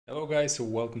Hello guys, so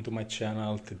welcome to my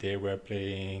channel. Today we're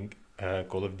playing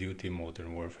Call of Duty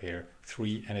Modern Warfare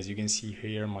 3, and as you can see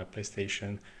here my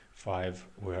PlayStation 5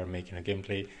 we are making a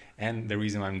gameplay. And the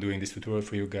reason I'm doing this tutorial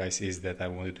for you guys is that I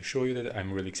wanted to show you that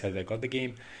I'm really excited I got the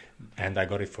game and I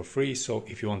got it for free. So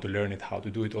if you want to learn it, how to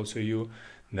do it also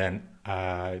then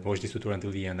watch this tutorial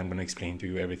until the end. I'm going to explain to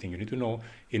you everything you need to know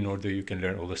in order you can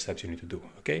learn all the steps you need to do.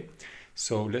 Okay,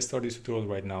 so let's start this tutorial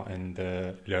right now and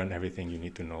learn everything you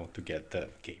need to know to get the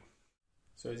game.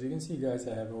 So as you can see guys,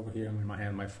 I have over here in my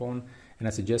hand my phone, and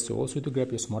I suggest you also to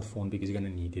grab your smartphone because you're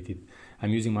going to need it.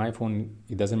 I'm using my iPhone.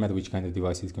 It doesn't matter which kind of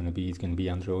device it's going to be. It can be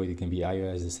Android, it can be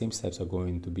iOS. The same steps are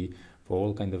going to be for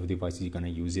all kind of devices you're going to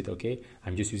use it. Okay,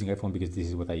 I'm just using iPhone because this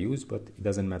is what I use, but it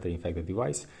doesn't matter in fact the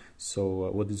device.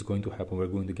 So what is going to happen, we're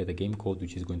going to get a game code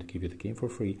which is going to give you the game for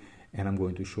free, and I'm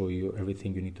going to show you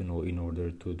everything you need to know in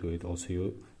order to do it.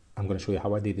 Also I'm going to show you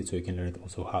how I did it so you can learn it,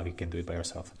 also how you can do it by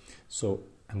yourself. So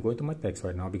I'm going to my text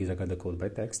right now because I got the code by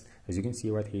text. As you can see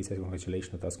right here, it says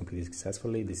congratulations, the task completed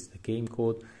successfully. This is the game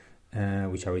code,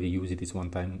 which I already used. It is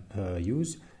one-time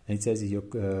use, and it says is your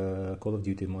Call of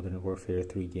Duty Modern Warfare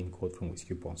 3 game code from which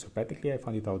coupon. So practically I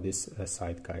found it out this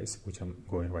site, guys, which I'm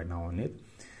going right now on it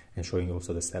and showing you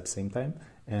also the steps same time,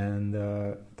 and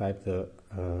type the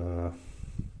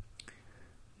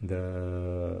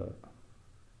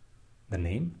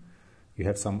name. You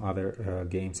have some other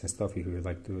games and stuff if you would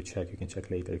like to check. You can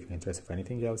check later if you're interested for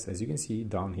anything else. As you can see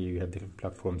down here, you have different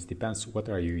platforms. Depends what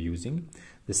are you using.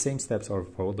 The same steps are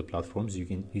for all the platforms. You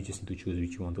just need to choose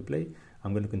which you want to play.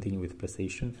 I'm going to continue with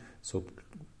PlayStation. So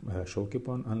show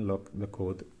coupon, unlock the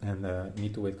code, and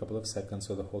need to wait a couple of seconds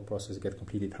so the whole process gets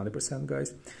completed 100%,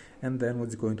 guys. And then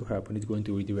what's going to happen? It's going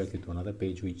to redirect you to another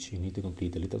page which you need to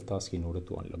complete a little task in order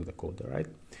to unlock the code. All right.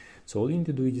 So all you need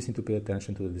to do, you just need to pay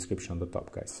attention to the description on the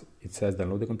top, guys. It says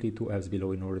download the complete 2 apps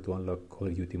below in order to unlock Call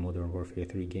of Duty Modern Warfare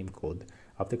 3 game code.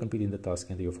 After completing the task,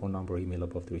 enter your phone number or email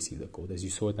above to receive the code. As you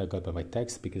saw it, I got by my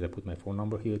text because I put my phone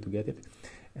number here to get it.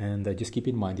 And just keep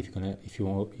in mind, if you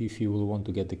will want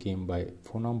to get the game by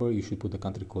phone number, you should put the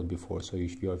country code before. So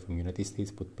if you are from United States,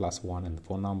 put +1 and the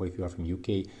phone number. If you are from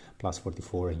UK,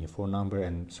 +44 and your phone number,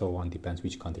 and so on. Depends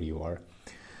which country you are.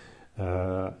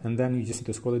 And then you just need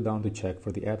to scroll it down to check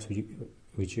for the apps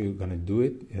which you're gonna do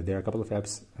it. There are a couple of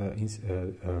apps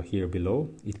here below.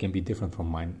 It can be different from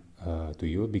mine to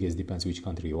you because it depends which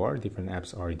country you are. Different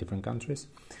apps are in different countries,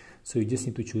 so you just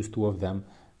need to choose 2 of them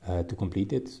to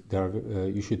complete it.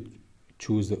 You should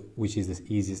choose which is the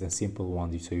easiest and simple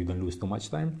one so you don't lose too much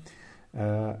time.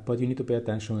 But you need to pay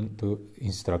attention to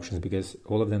instructions because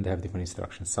all of them, they have different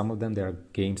instructions. Some of them, there are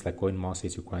games like COD MW3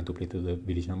 is required to play to the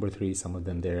village number 3. Some of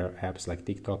them, there are apps like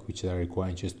TikTok which are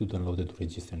required just to download it to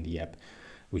register in the app,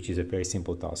 which is a very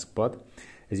simple task. But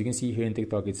as you can see here in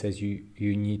TikTok, it says you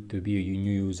need to be a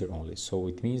new user only. So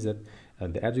it means that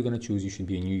the apps you're going to choose, you should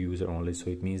be a new user only. So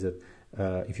it means that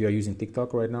if you are using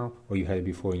TikTok right now, or you had it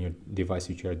before in your device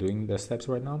which you are doing the steps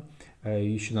right now,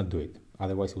 you should not do it.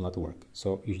 Otherwise it will not work.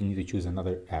 So you need to choose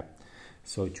another app.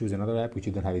 So choose another app which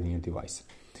you don't have it in your device.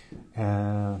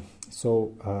 How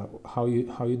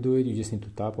you do it, you just need to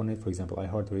tap on it. For example,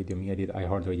 iHeartRadio. Me, I did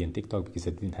iHeartRadio and TikTok because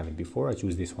I didn't have it before. I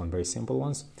choose this one, very simple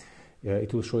ones.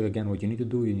 It will show you again what you need to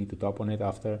do. You need to tap on it.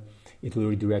 After it will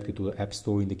redirect you to the App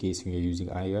Store in the case you're using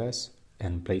iOS,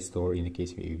 and Play Store in the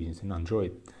case you're using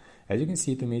Android. As you can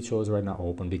see, to me it shows right now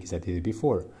open because I did it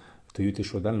before. To you to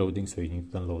show downloading, so you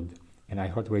need to download. And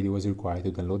iHeartRadio was required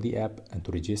to download the app and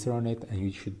to register on it, and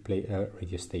you should play a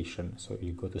radio station. So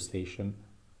you go to station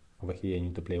over here, you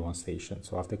need to play one station.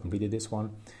 So after I completed this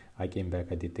one, I came back,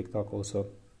 I did TikTok also.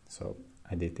 So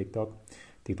I did TikTok.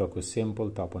 TikTok was simple,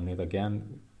 tap on it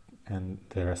again, and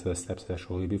the rest of the steps that I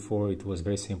showed you before, it was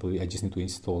very simple. I just need to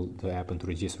install the app and to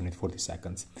register on it 40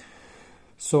 seconds.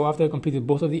 So after I completed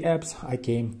both of the apps, I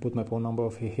came, put my phone number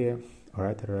over here, all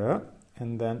right,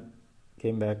 and then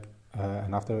came back.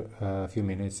 And after a few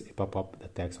minutes, it popped up the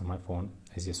text on my phone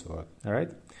as you saw it. All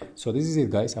right, so this is it,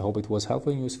 guys. I hope it was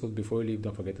helpful and useful. Before you leave,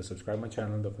 don't forget to subscribe my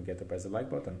channel. Don't forget to press the like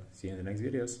button. See you in the next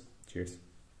videos. Cheers.